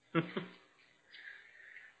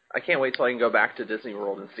 I can't wait till I can go back to Disney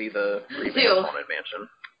World and see the revamped Ew. Haunted Mansion.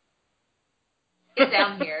 Get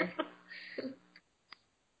down here.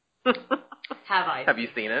 Have I? Have you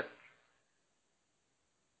seen it?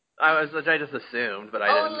 I just assumed, but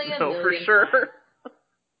I Only didn't a know for million sure. times.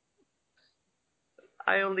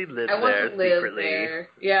 I only live I want there to live secretly, there.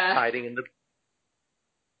 Yeah. hide in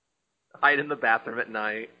the bathroom at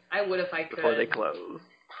night I would if I could. before they close.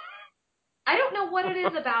 I don't know what it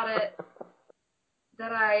is about it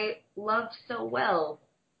that I loved so well.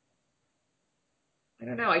 I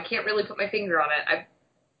don't know. I can't really put my finger on it. I've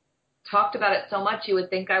talked about it so much you would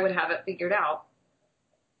think I would have it figured out.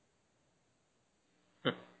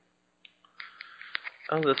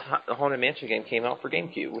 Oh, this Haunted Mansion game came out for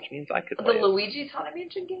GameCube, which means I could The play it. Luigi's Haunted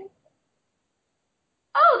Mansion game?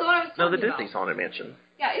 Oh, the one I was No, talking the about. Disney's Haunted Mansion.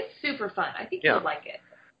 Yeah, it's super fun. I think you would like it.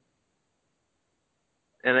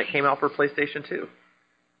 And it came out for PlayStation 2.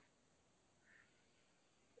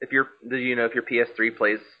 Do you know if your PS3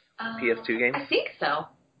 plays PS2 games? I think so.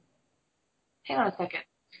 Hang on a second.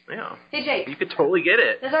 Yeah. Hey, Jake. You could totally get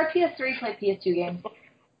it. Does our PS3 play PS2 games?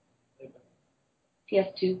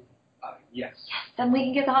 PS2? Yes. Yes, then we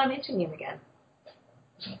can get the Haunted Mansion game again.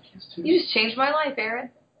 PS2. You just changed my life, Aaron.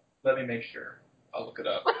 Let me make sure. I'll look it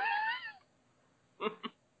up.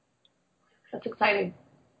 That's exciting.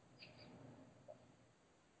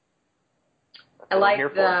 I That's what I'm like here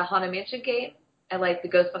the for. Haunted Mansion game. I like the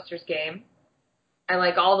Ghostbusters game. I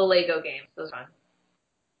like all the Lego games. Those are fun.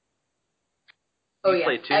 Oh, You yeah.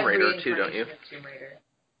 play Tomb Raider Every too, don't you? incarnation of Tomb Raider.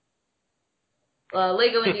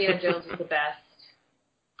 Lego Indiana Jones is the best.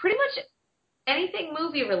 Pretty much anything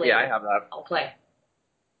movie related. Yeah, I have that. I'll play.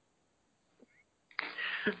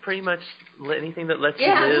 Pretty much anything that lets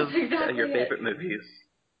Yeah, you live that's exactly your it. favorite movies.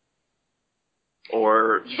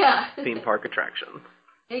 Or Yeah. theme park attractions.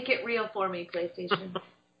 Make it real for me, PlayStation.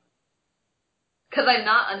 Because I'm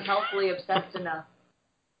not unhealthily obsessed enough.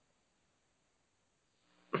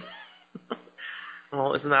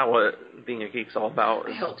 Well, isn't that what being a geek's all about?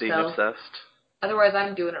 I Is hope being so. obsessed. Otherwise,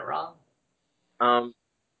 I'm doing it wrong.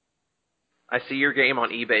 I see your game on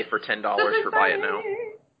eBay for $10 for buy it now.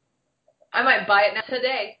 I might buy it now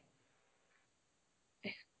today.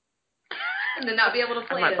 And then not be able to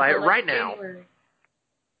play I might it buy it until right next now. January.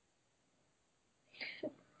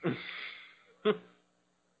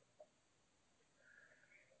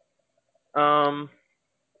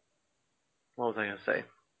 What was I going to say?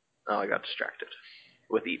 Oh, I got distracted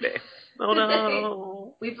with eBay. Oh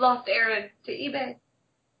no! We've lost Aaron to eBay.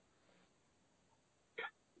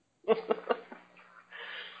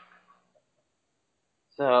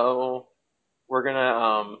 So, we're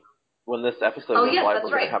gonna, when this episode Oh, goes yes, live, that's we're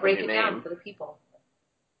gonna right. have Break a it new down name. for the people.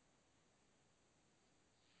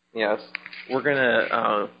 Yes. We're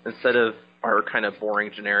gonna, instead of our kind of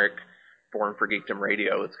boring, generic Born for Geekdom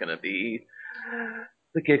Radio, it's gonna be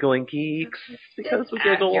the Giggling Geeks, because we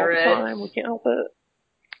giggle all the Accurate. time. We can't help it.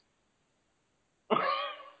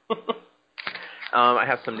 I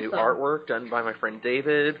have some new Awesome. artwork done by my friend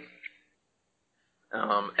David.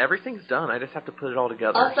 Everything's done. I just have to put it all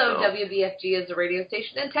together. Also, so. WBFG is a radio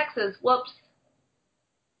station in Texas. Whoops.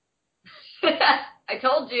 I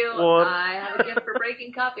told you. Whoops. I have a gift for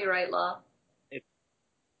breaking copyright law.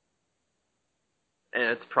 And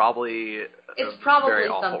it's probably It's a probably very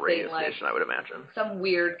awful something radio like station, I would imagine. some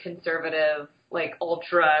weird conservative, like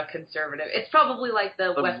ultra conservative. It's probably like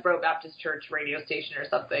the Westboro Baptist Church radio station or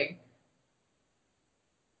something.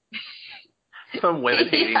 Some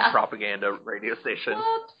women-hating Yeah. propaganda radio station.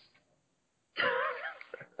 Whoops.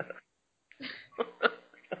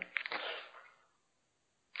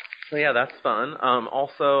 So yeah, that's fun.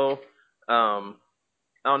 Also, I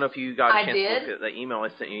don't know if you got a chance to look at the email I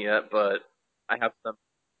sent you yet, but I have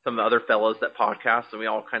some other fellows that podcast, and we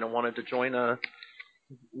all kind of wanted to join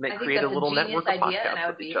create a little network of idea, and I podcasts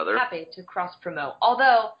would with each be other. happy to cross promote.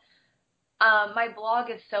 Although my blog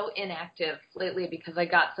is so inactive lately because I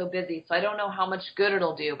got so busy, so I don't know how much good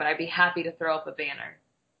it'll do. But I'd be happy to throw up a banner.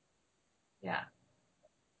 Yeah.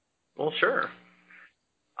 Well, sure.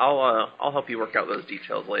 I'll help you work out those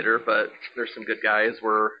details later, but there's some good guys.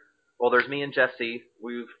 There's me and Jesse.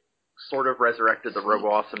 We've sort of resurrected the Robo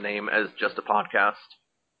Awesome name as just a podcast.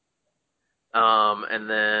 And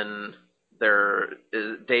then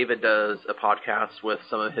David does a podcast with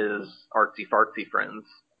some of his artsy fartsy friends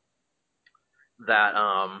that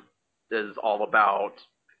is all about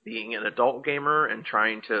being an adult gamer and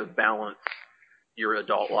trying to balance your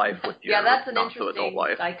adult life with your that's an not so adult interesting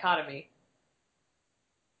life. dichotomy.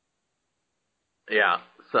 Yeah.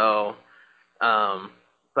 So,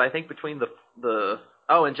 but I think between the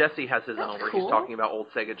and Jesse has his own where cool. he's talking about old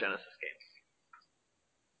Sega Genesis games.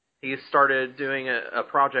 He started doing a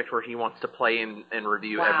project where he wants to play and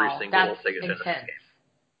review every single old Sega Genesis game.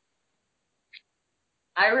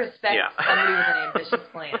 I respect somebody with an ambitious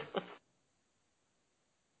plan.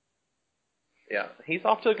 Yeah, he's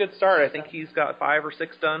off to a good start. I think he's got 5 or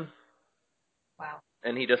 6 done. Wow.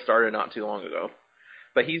 And he just started not too long ago.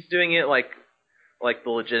 But he's doing it like the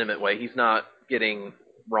legitimate way. He's not getting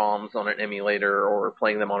ROMs on an emulator or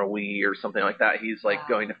playing them on a Wii or something like that. He's like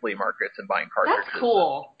going to flea markets and buying cartridges. That's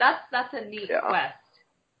cool. That's a neat quest.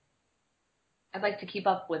 I'd like to keep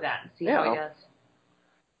up with that and see how he does.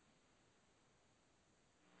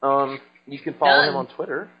 You can follow him on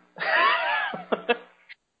Twitter.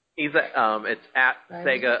 He's it's at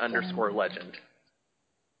Sega_legend.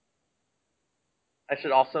 I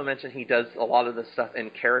should also mention he does a lot of the stuff in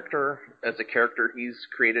character as a character he's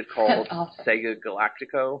created called Sega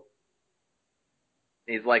Galactico.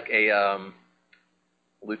 He's like a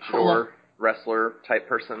luchador wrestler type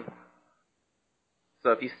person.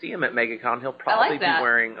 So if you see him at MegaCon, he'll probably be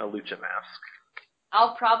wearing a lucha mask.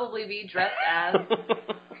 I'll probably be dressed as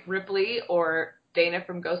Ripley or Dana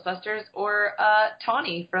from Ghostbusters or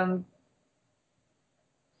Tawny from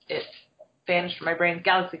it vanished from my brain,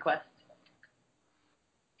 Galaxy Quest.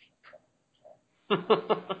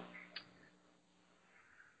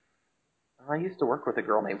 I used to work with a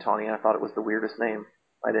girl named Tawny, and I thought it was the weirdest name.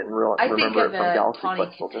 I didn't remember it from Galaxy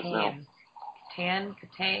Quest till just now. Katang?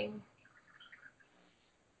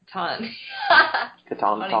 Catan.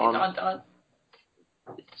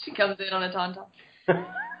 She comes in on a tauntaun.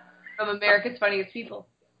 From America's Funniest People.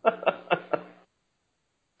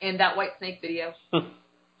 And that White Snake video.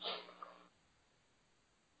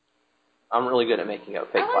 I'm really good at making up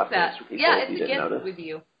fake last names for people if you didn't notice. It's a gift with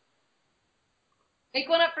you. Make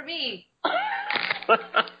one up for me.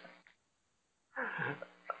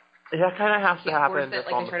 That kind of has to happen just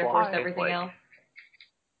on the fly. I try to force everything else.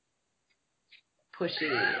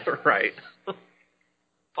 Pushy. Right.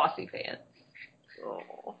 Fosse fans.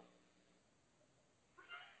 Oh.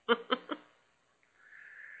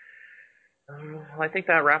 I think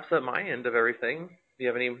that wraps up my end of everything. Do you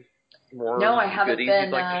have any more goodies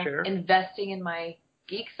you'd like to share? Investing in my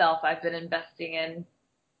geek self. I've been investing in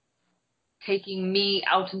taking me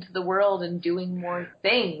out into the world and doing more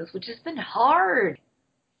things, which has been hard.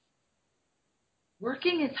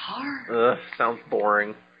 Working is hard. Sounds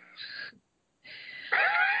boring.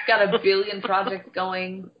 Got a billion projects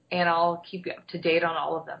going, and I'll keep you up to date on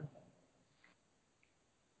all of them.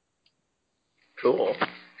 Cool.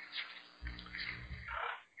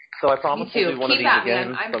 So I promise we'll do one of these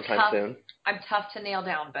again sometime soon. I'm tough to nail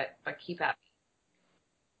down, but keep at me.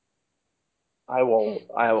 I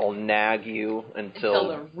will nag you until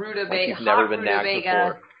the you've never been nagged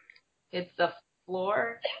before. Hits the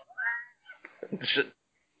floor.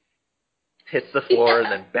 Hits the floor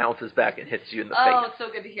and then bounces back and hits you in the face. Oh, it's so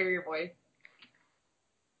good to hear your voice.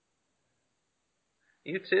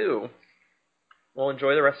 You too. Well,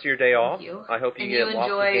 enjoy the rest of your day off. Thank you. I hope you get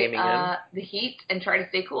lots of gaming in. The heat and try to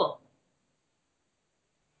stay cool.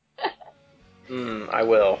 I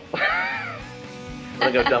will.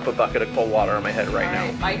 I'm going to go dump a bucket of cold water on my head right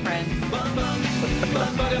now. Bye, friends.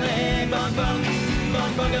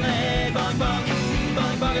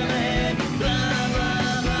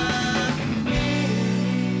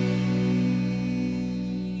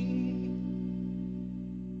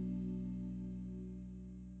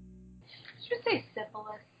 Did you say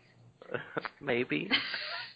syphilis? Maybe.